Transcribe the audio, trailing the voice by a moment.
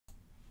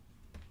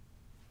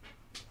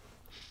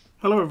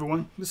Hello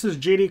everyone, this is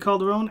JD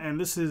Calderon and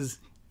this is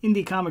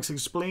Indie Comics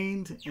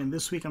Explained, and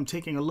this week I'm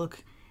taking a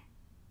look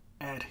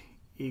at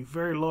a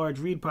very large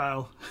read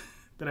pile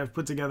that I've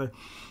put together.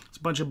 It's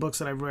a bunch of books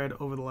that I've read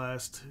over the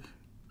last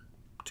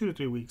 2 to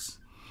 3 weeks.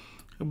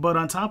 But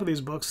on top of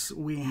these books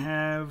we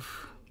have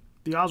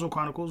the Oswald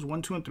Chronicles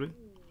 1, 2, and 3,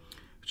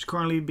 which is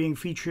currently being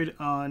featured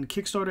on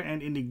Kickstarter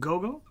and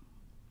Indiegogo.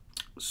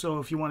 So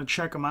if you want to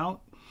check them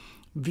out,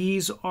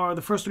 these are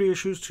the first 3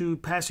 issues to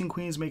Passing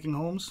Queens Making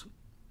Homes.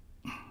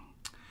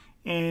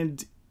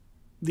 And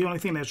the only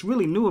thing that's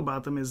really new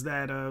about them is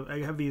that I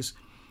have these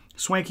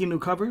swanky new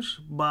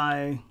covers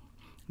by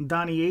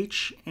Donnie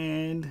H.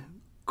 and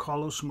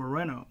Carlos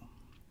Moreno.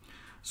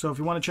 So if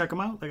you want to check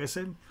them out, like I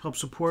said, help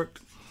support,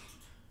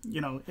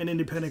 an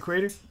independent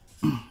creator,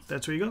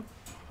 that's where you go.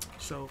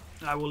 So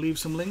I will leave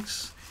some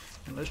links,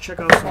 and let's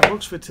check out some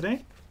books for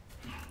today.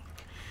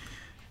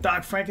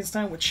 Doc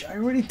Frankenstein, which I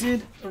already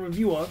did a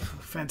review of.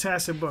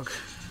 Fantastic book.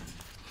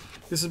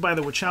 This is by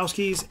the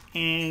Wachowskis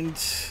and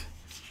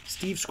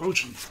Steve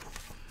Scroce.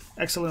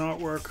 Excellent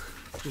artwork,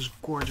 just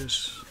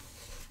gorgeous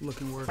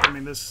looking work. I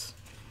mean, this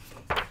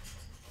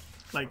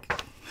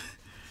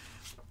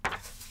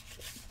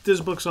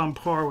book's on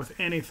par with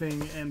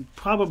anything and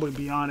probably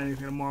beyond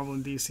anything that Marvel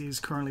and DC is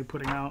currently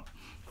putting out.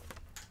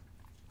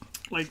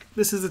 Like,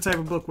 this is the type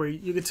of book where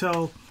you could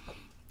tell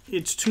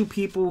it's two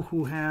people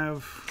who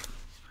have,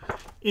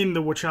 in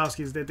the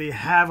Wachowskis, that they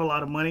have a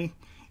lot of money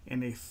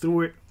and they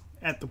threw it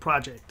at the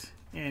project,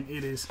 and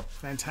it is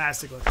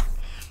fantastic looking.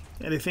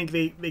 And I think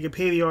they could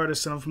pay the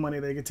artists enough money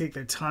they could take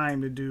their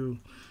time to do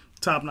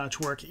top-notch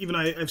work. Even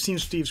though I've seen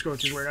Steve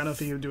Scroce's work, I don't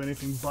think he would do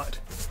anything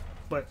but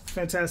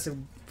fantastic,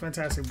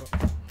 fantastic book.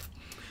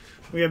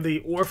 We have The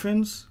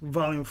Orphans,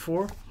 Volume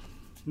 4,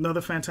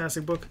 another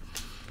fantastic book.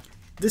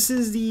 This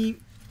is the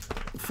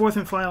 4th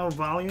and final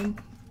volume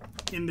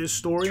in this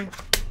story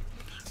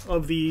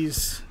of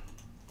these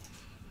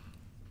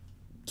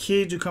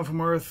kids who come from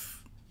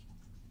Earth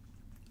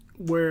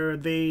where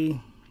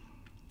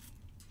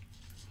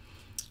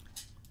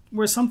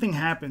something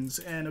happens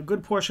and a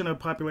good portion of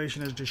the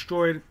population is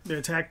destroyed.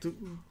 They're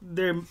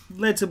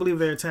led to believe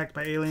they're attacked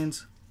by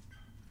aliens.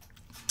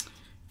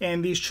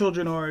 And these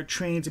children are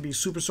trained to be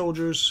super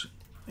soldiers,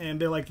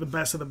 and they're like the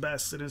best of the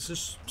best. And it's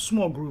just a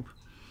small group.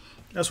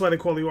 That's why they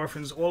call the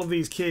orphans. All of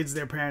these kids,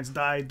 their parents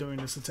died during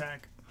this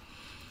attack.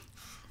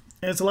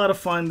 And it's a lot of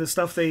fun. The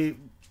stuff they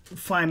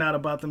find out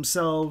about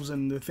themselves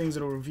and the things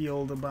that are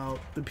revealed about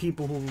the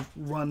people who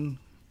run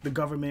the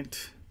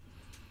government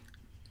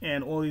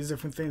and all these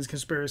different things,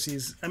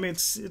 conspiracies. I mean,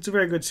 it's a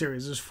very good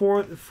series. There's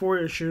four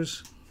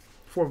issues,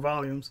 4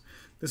 volumes.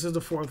 This is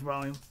the 4th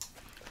volume.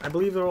 I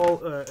believe they're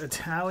all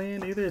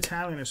Italian, either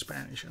Italian or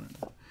Spanish. I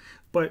don't know.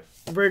 But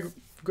very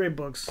great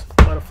books,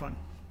 a lot of fun.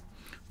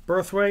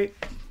 Birthright,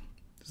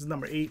 this is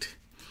number 8.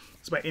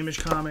 It's by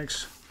Image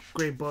Comics.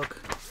 Great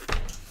book.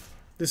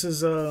 This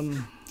is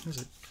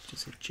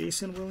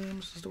Jason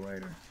Williams is the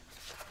writer.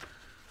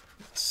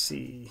 Let's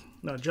see.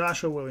 No,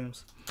 Joshua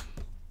Williams,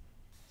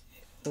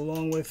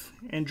 along with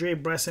Andre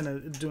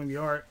Bresson doing the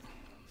art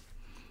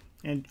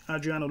and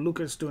Adriano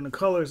Lucas doing the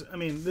colors. I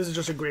mean, this is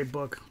just a great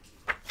book.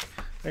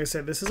 Like I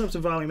said, this is up to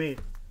volume 8.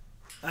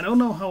 I don't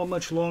know how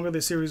much longer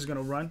this series is going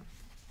to run.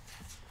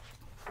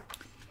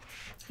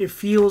 It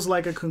feels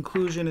like a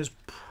conclusion is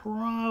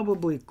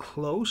probably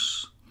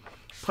close.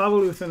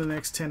 Probably within the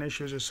next 10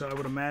 issues or so, I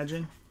would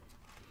imagine.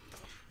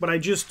 But I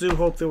just do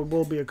hope there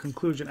will be a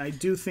conclusion. I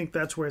do think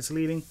that's where it's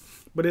leading.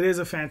 But it is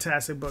a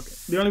fantastic book.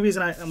 The only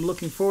reason I'm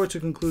looking forward to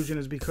conclusion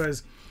is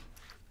because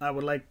I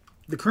would like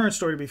the current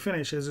story to be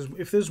finished.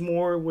 If there's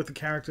more with the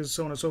characters,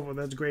 so on and so forth,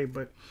 that's great.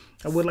 But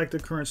I would like the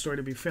current story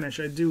to be finished.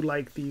 I do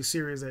like the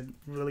series that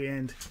really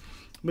end.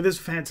 But this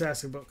is a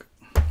fantastic book.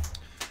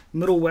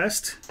 Middle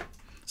West,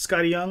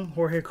 Scotty Young,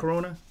 Jorge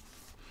Corona.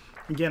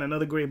 Again,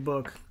 another great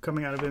book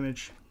coming out of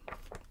Image.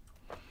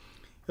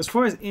 As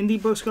far as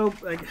indie books go,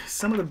 like,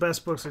 some of the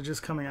best books are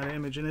just coming out of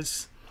Image, and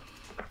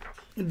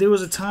there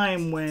was a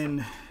time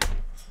when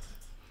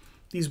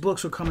these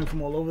books were coming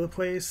from all over the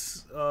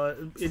place.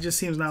 It just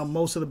seems now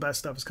most of the best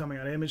stuff is coming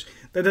out of Image.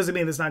 That doesn't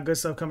mean there's not good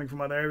stuff coming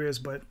from other areas,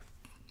 but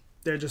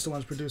they're just the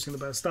ones producing the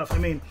best stuff. I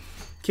mean,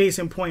 case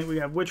in point, we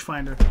have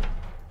Witchfinder,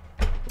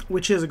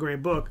 which is a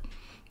great book.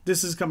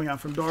 This is coming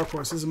out from Dark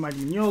Horse. This is Mike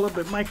Mignola,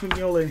 but Mike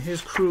Mignola and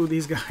his crew,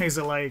 these guys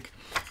are like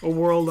a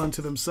world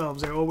unto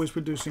themselves. They're always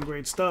producing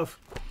great stuff.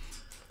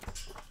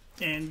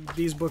 And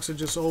these books are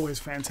just always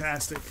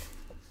fantastic.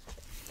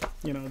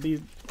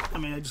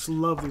 I just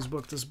love these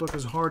books. This book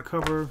is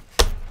hardcover,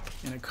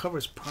 and it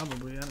covers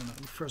probably, I don't know,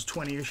 the first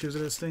 20 issues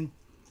of this thing.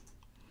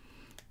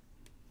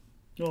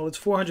 Well, it's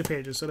 400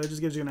 pages, so that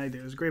just gives you an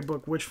idea. It's a great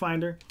book.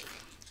 Witchfinder,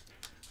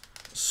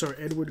 Sir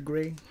Edward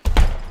Grey.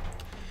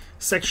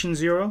 Section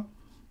 0.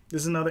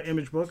 This is another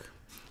Image book.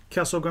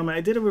 Kessel Grumman. I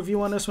did a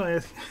review on this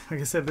one. Like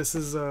I said, this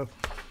is a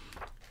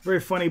very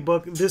funny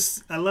book.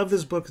 I love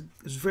this book.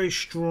 It's very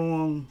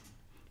strong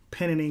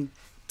pen and ink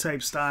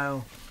type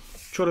style.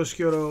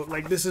 Choroscuro.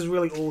 Like, this is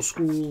really old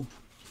school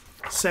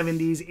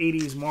 70s,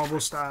 80s Marvel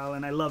style,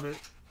 and I love it.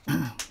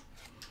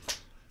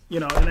 You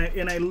know,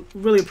 and I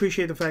really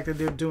appreciate the fact that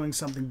they're doing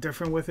something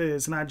different with it.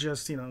 It's not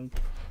just, you know,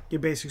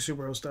 your basic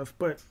superhero stuff,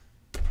 but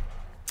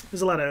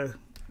there's a lot of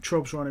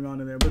tropes running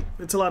on in there, but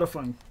it's a lot of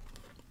fun.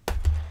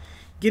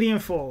 Gideon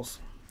Falls.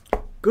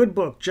 Good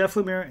book. Jeff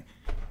Lemire,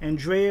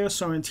 Andrea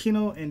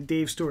Sorrentino, and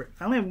Dave Stewart.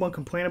 I only have one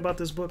complaint about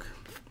this book.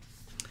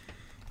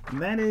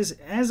 And that is,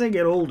 as I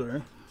get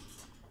older,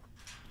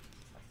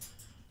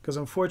 because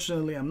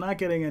unfortunately I'm not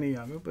getting any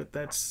younger, but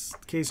that's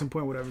case in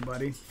point with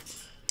everybody,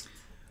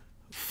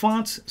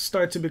 fonts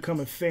start to become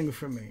a thing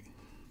for me.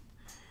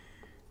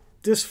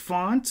 This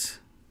font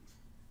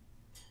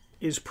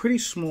is pretty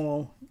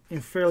small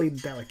and fairly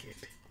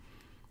delicate.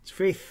 It's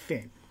very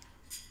thin.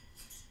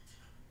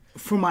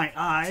 For my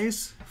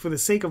eyes, for the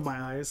sake of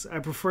my eyes, I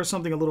prefer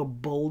something a little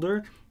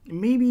bolder,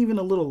 maybe even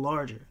a little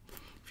larger.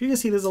 If you can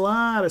see, there's a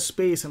lot of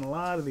space in a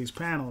lot of these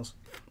panels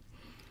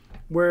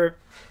where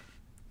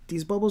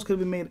these bubbles could have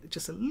been made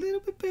just a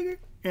little bit bigger,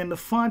 and the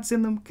fonts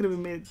in them could have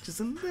been made just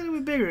a little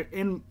bit bigger,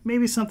 and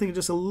maybe something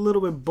just a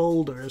little bit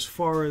bolder as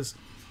far as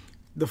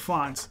the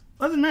fonts.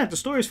 Other than that, the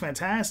story is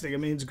fantastic. I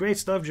mean, it's great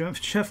stuff.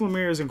 Jeff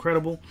Lemire is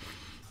incredible.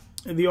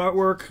 The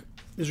artwork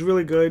is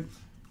really good.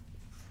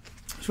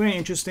 It's very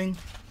interesting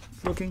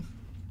looking.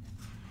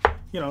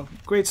 You know,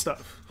 great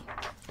stuff.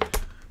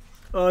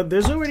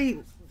 There's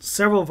already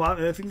several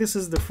volumes. I think this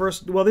is the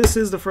first. Well, this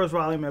is the first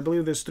volume. I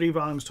believe there's 3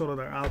 volumes total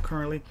that are out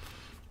currently.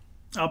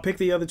 I'll pick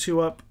the other 2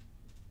 up.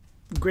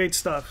 Great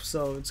stuff.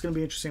 So it's going to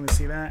be interesting to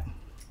see that.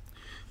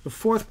 The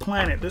Fourth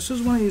Planet. This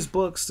is one of these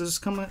books. This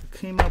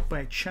came out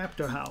by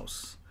Chapter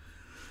House.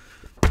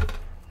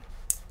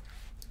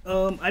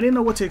 I didn't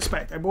know what to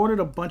expect. I ordered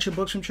a bunch of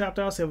books from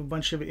Chapter House. They have a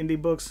bunch of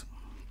indie books.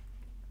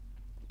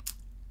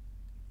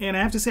 And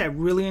I have to say, I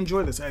really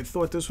enjoyed this. I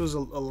thought this was a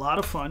lot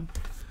of fun.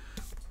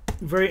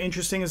 Very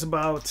interesting. It's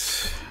about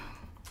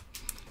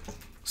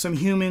some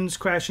humans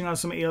crashing on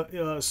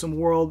some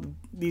world.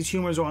 These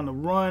humans are on the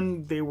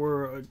run.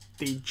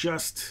 They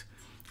just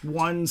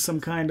won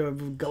some kind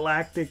of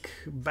galactic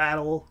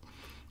battle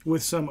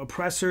with some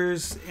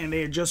oppressors, and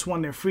they had just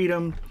won their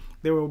freedom.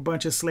 There were a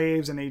bunch of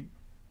slaves, and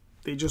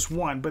they just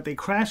won. But they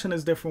crashed in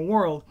this different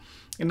world,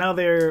 and now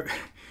they're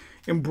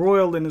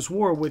embroiled in this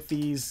war with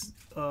these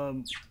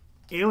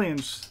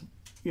aliens,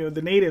 you know,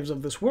 the natives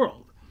of this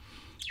world.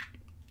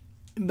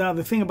 Now,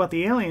 the thing about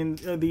the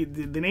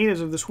the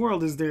natives of this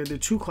world is they're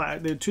two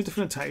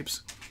different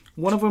types.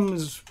 One of them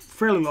is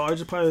fairly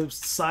large, probably the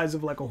size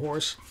of like a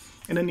horse,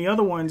 and then the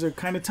other ones are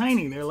kind of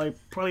tiny. They're like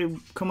probably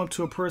come up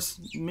to a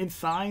person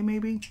mid-thigh,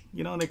 maybe.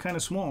 You know, and they're kind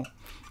of small,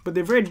 but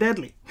they're very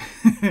deadly.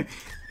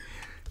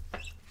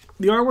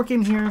 The artwork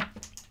in here,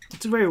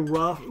 it's very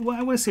rough. Well,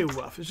 I wouldn't say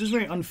rough. It's just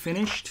very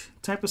unfinished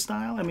type of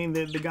style. I mean,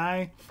 the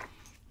guy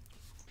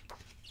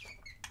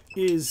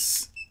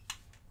is.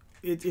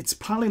 It's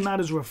probably not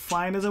as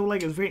refined as I would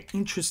like. It's a very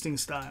interesting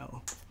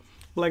style.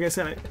 But like I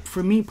said,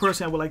 for me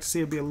personally, I would like to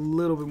see it be a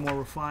little bit more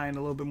refined,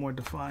 a little bit more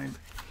defined.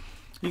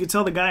 You can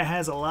tell the guy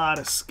has a lot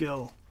of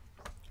skill,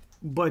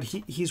 but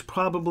he's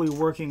probably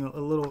working a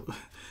little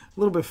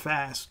bit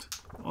fast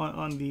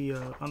on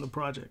the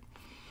project.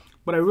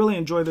 But I really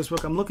enjoyed this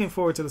book. I'm looking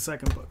forward to the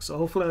second book. So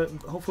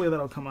hopefully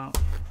that'll come out.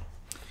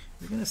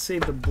 We're gonna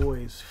save the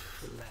boys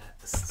for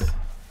last.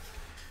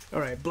 All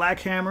right,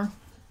 Black Hammer,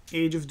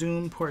 Age of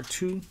Doom, Part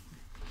 2.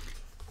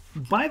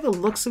 By the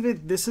looks of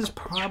it, this is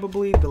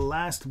probably the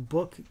last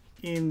book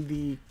in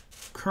the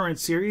current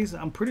series.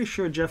 I'm pretty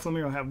sure Jeff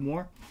Lemire will have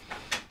more.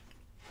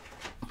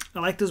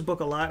 I like this book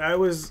a lot. I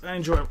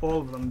enjoy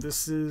all of them.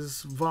 This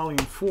is volume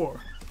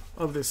 4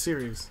 of this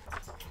series.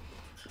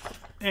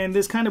 And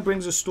this kind of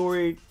brings the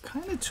story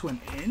kind of to an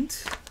end.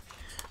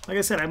 Like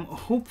I said, I'm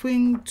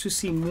hoping to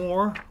see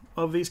more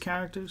of these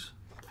characters.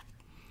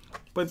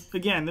 But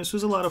again, this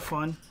was a lot of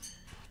fun.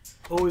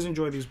 Always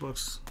enjoy these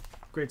books.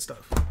 Great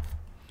stuff.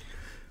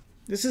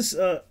 This is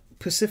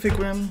Pacific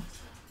Rim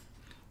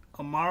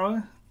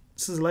Amara.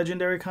 This is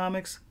Legendary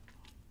Comics.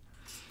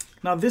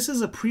 Now, this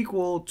is a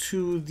prequel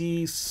to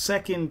the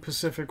second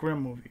Pacific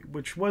Rim movie,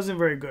 which wasn't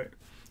very good.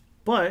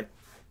 But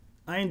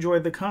I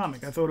enjoyed the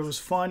comic. I thought it was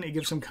fun. It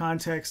gives some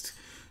context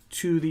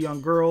to the young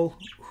girl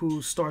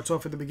who starts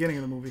off at the beginning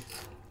of the movie,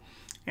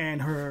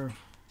 and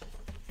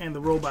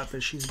the robot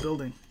that she's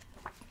building.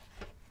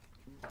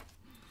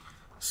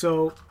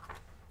 So,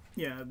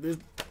 yeah, the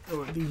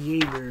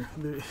Jaeger.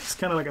 It's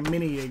kind of like a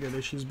mini Jaeger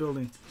that she's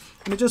building.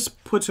 And it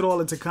just puts it all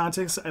into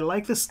context. I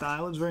like the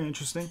style. It's very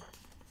interesting.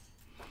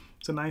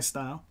 It's a nice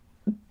style.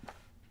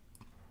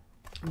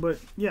 But,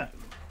 yeah.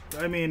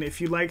 I mean, if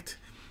you liked...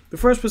 The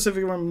first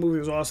Pacific Rim movie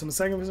was awesome. The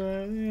second was,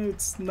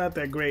 it's not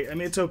that great. I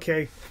mean, it's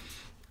okay.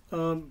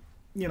 You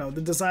know,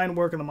 the design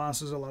work and the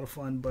monsters are a lot of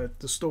fun, but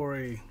the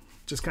story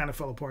just kind of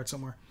fell apart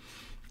somewhere.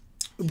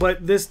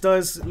 But this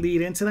does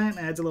lead into that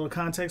and adds a little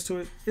context to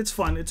it. It's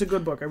fun. It's a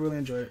good book. I really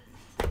enjoyed it.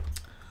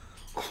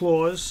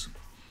 Claws.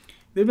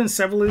 There have been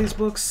several of these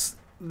books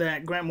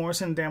that Grant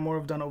Morrison and Dan Moore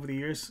have done over the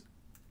years.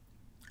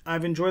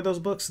 I've enjoyed those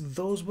books.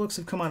 Those books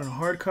have come out in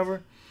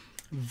hardcover.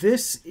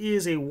 This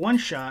is a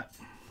one-shot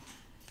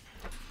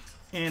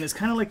And it's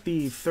kind of like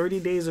the 30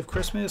 Days of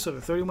Christmas or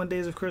the 31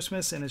 Days of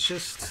Christmas, and it's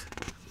just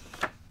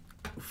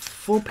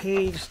full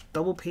page,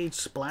 double page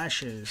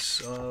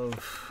splashes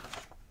of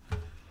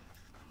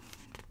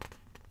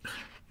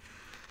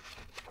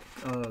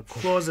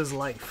Claus's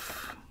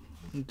life.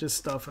 And just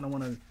stuff, and I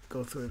want to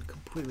go through it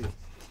completely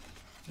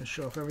and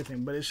show off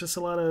everything. But it's just a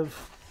lot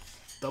of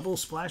double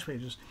splash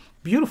pages.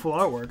 Beautiful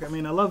artwork. I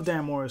mean, I love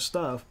Dan Mora's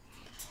stuff.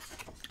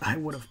 I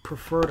would have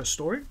preferred a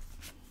story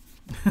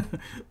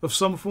of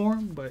some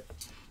form, but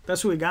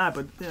that's what we got.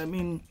 But I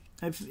mean,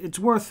 it's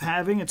worth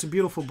having. It's a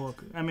beautiful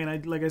book. I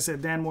mean, like I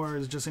said, Dan Mora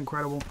is just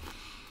incredible.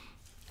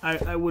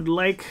 I would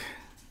like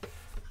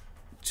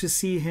to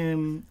see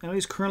him. I know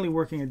he's currently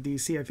working at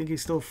DC. I think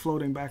he's still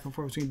floating back and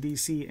forth between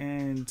DC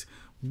and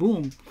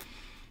Boom.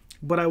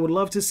 But I would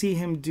love to see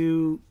him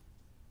do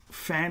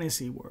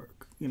fantasy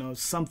work. You know,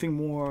 something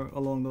more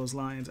along those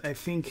lines. I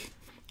think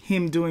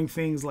him doing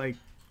things like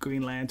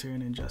Green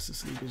Lantern and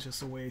Justice League is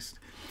just a waste.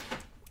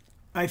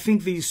 I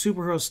think the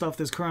superhero stuff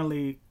that's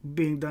currently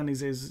being done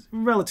these days is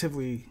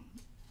relatively,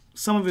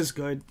 some of it's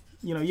good.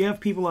 You know, you have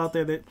people out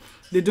there that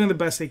they're doing the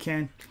best they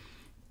can,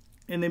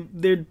 and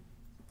they're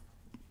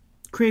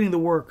creating the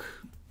work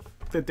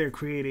that they're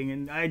creating,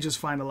 and I just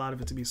find a lot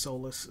of it to be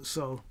soulless.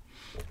 So,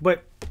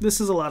 but this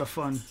is a lot of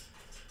fun.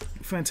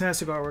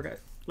 Fantastic artwork.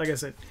 Like I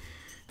said,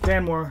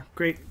 Dan Mora,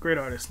 great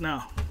artist.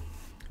 Now,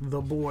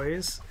 The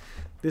Boys.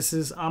 This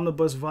is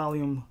Omnibus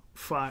Volume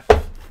 5.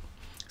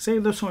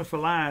 Save this one for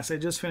last. I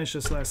just finished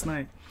this last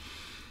night.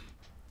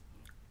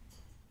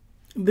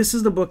 This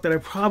is the book that I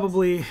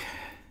probably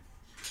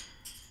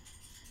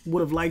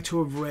would have liked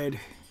to have read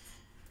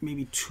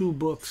maybe 2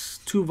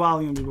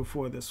 volumes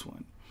before this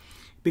one.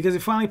 Because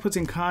it finally puts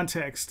in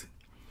context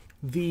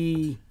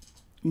the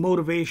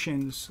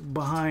motivations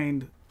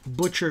behind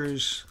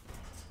Butcher's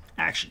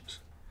actions.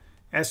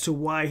 As to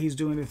why he's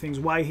doing the things,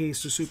 why he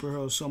hates the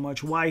superheroes so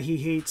much, why he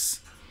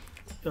hates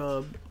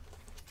the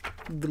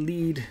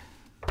lead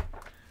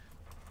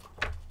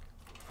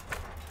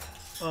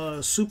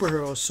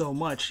superhero so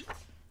much,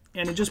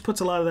 and it just puts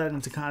a lot of that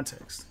into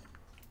context.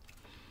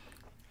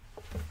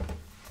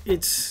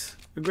 It's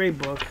a great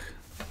book.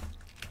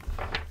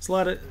 There's a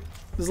lot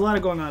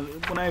of going on.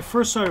 When I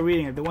first started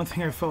reading it, the one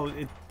thing I felt,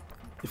 it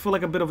felt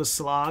like a bit of a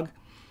slog.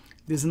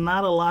 There's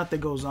not a lot that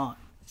goes on.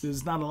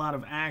 There's not a lot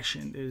of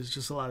action. There's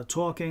just a lot of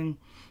talking,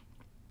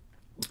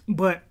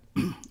 but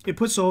it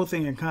puts the whole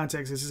thing in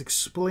context. It's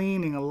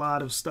explaining a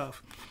lot of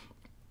stuff.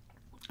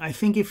 I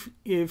think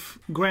if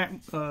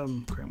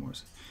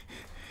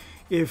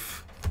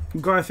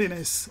Garth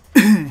Ennis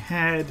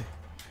had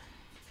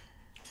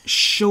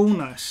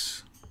shown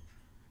us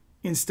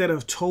instead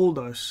of told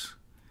us,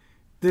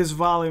 this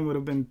volume would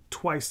have been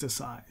twice the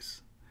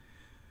size.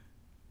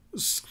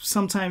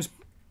 Sometimes,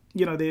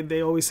 you know,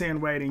 they always say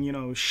in writing, you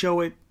know, show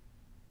it,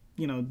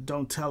 you know,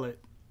 don't tell it.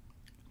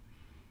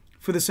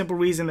 For the simple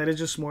reason that it's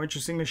just more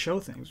interesting to show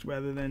things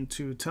rather than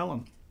to tell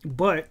them.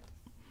 But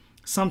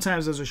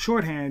sometimes as a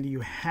shorthand,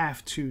 you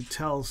have to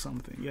tell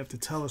something. You have to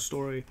tell a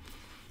story.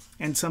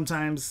 And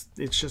sometimes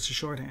it's just a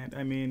shorthand.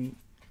 I mean,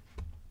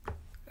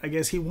 I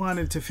guess he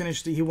wanted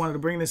to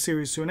bring this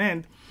series to an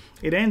end.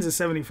 It ends at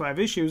 75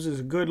 issues.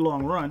 It's a good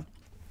long run.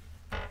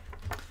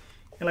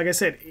 And like I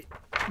said,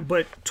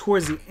 but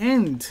towards the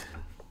end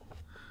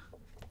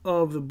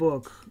of the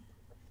book,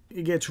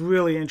 it gets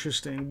really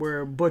interesting,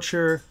 where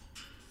Butcher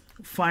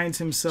finds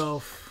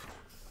himself,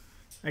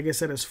 I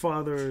guess, at his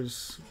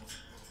father's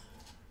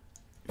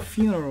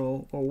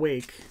funeral or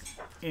wake,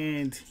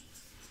 and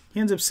he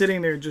ends up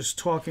sitting there just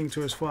talking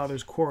to his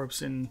father's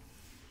corpse and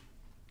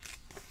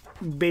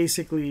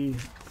basically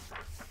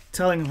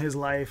telling him his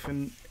life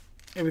and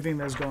everything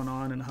that's going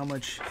on and how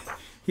much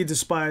he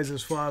despised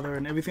his father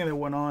and everything that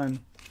went on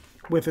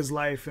with his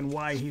life and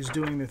why he's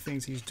doing the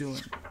things he's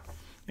doing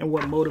and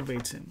what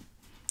motivates him.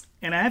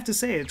 And I have to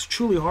say, it's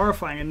truly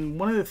horrifying. And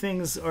one of the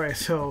things, all right,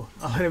 so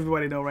I'll let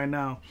everybody know right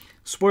now,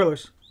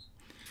 spoilers.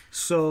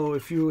 So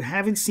if you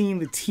haven't seen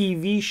the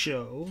TV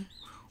show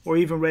or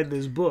even read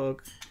this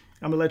book,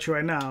 I'm going to let you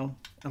right now,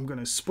 I'm going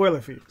to spoil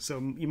it for you. So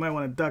you might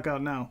want to duck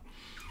out now.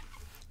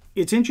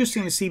 It's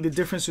interesting to see the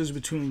differences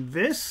between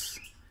this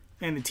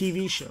and the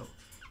TV show.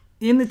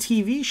 In the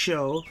TV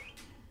show,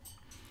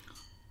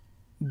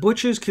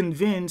 Butcher's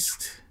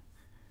convinced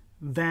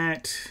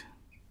that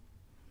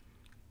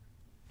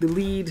the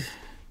lead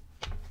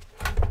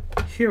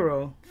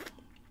hero,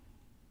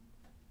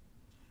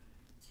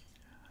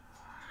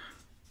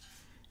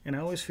 and I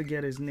always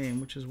forget his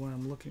name, which is why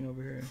I'm looking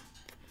over here,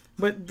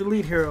 but the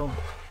lead hero,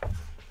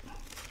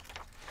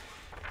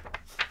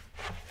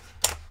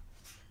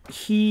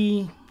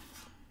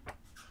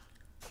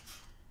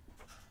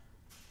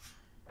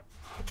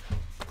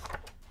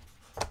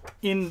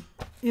 in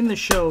the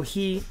show,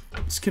 he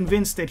is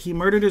convinced that he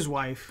murdered his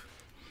wife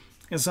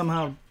and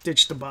somehow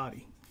ditched the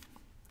body.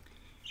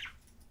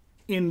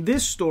 In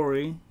this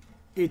story,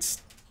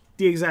 it's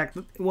the exact,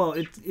 well,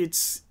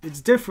 it's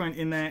different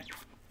in that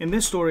in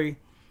this story,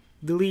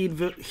 the lead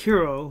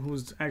hero,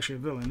 who's actually a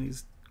villain,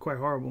 he's quite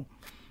horrible,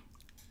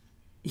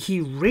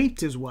 he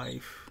raped his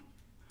wife.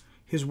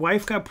 his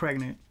wife got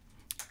pregnant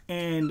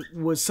and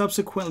was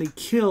subsequently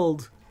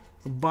killed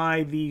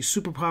by the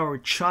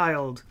superpowered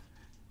child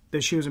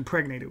that she was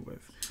impregnated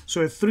with.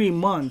 So at 3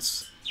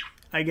 months,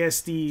 I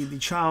guess the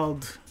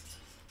child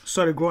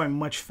started growing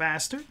much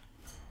faster,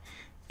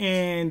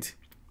 and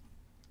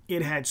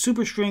it had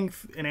super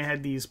strength, and it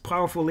had these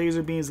powerful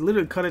laser beams. It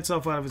literally cut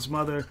itself out of its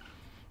mother,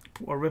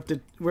 or ripped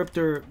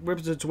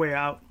its way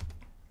out.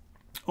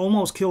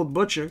 Almost killed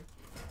Butcher,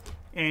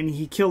 and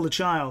he killed the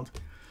child.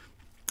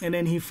 And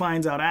then he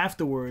finds out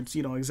afterwards,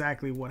 you know,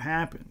 exactly what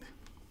happened.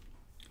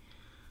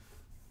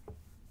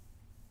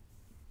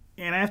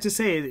 And I have to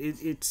say,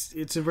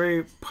 it's a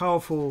very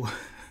powerful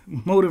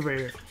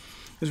motivator.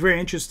 It's very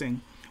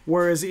interesting.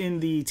 Whereas in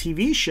the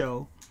TV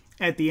show,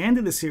 at the end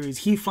of the series,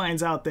 he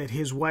finds out that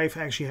his wife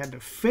actually had an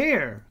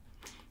affair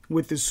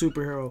with this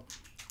superhero,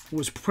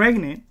 was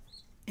pregnant,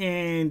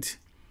 and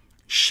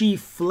she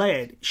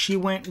fled. She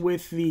went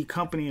with the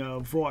company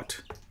of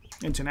Vought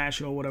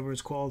International, whatever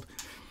it's called,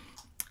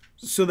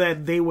 so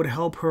that they would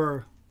help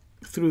her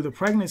through the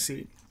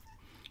pregnancy.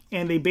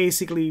 And they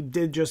basically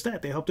did just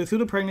that. They helped her through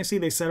the pregnancy.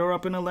 They set her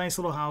up in a nice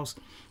little house,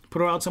 put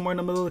her out somewhere in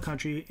the middle of the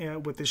country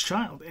with this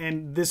child.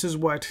 And this is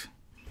what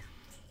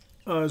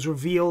is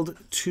revealed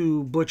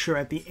to Butcher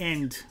at the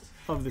end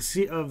of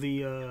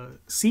the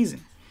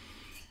season.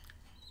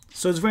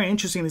 So it's very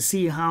interesting to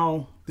see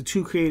how the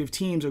two creative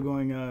teams are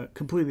going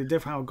completely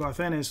different. How Garth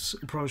Ennis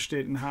approached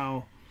it and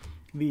how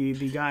the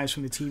guys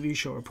from the TV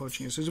show are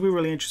approaching it. So it's going to be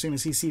really interesting to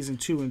see season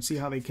 2 and see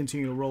how they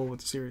continue to roll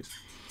with the series.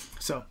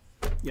 So,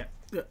 yeah.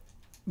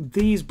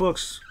 These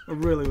books are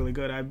really, really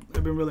good. I've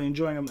been really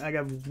enjoying them. I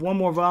got one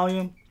more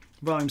volume,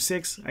 volume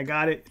 6. I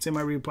got it. It's in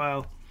my read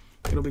pile.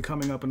 It'll be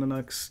coming up in the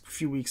next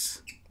few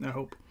weeks, I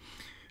hope.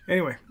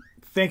 Anyway,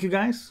 thank you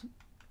guys.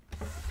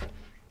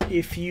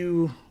 If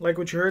you like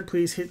what you heard,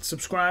 please hit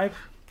subscribe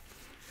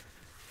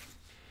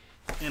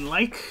and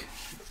like.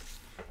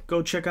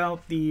 Go check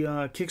out the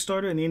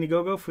Kickstarter and the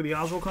Indiegogo for the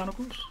Oswald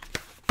Chronicles.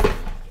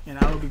 And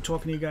I will be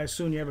talking to you guys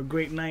soon. You have a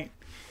great night.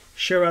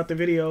 Share out the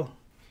video.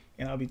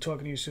 And I'll be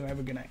talking to you soon. Have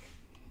a good night.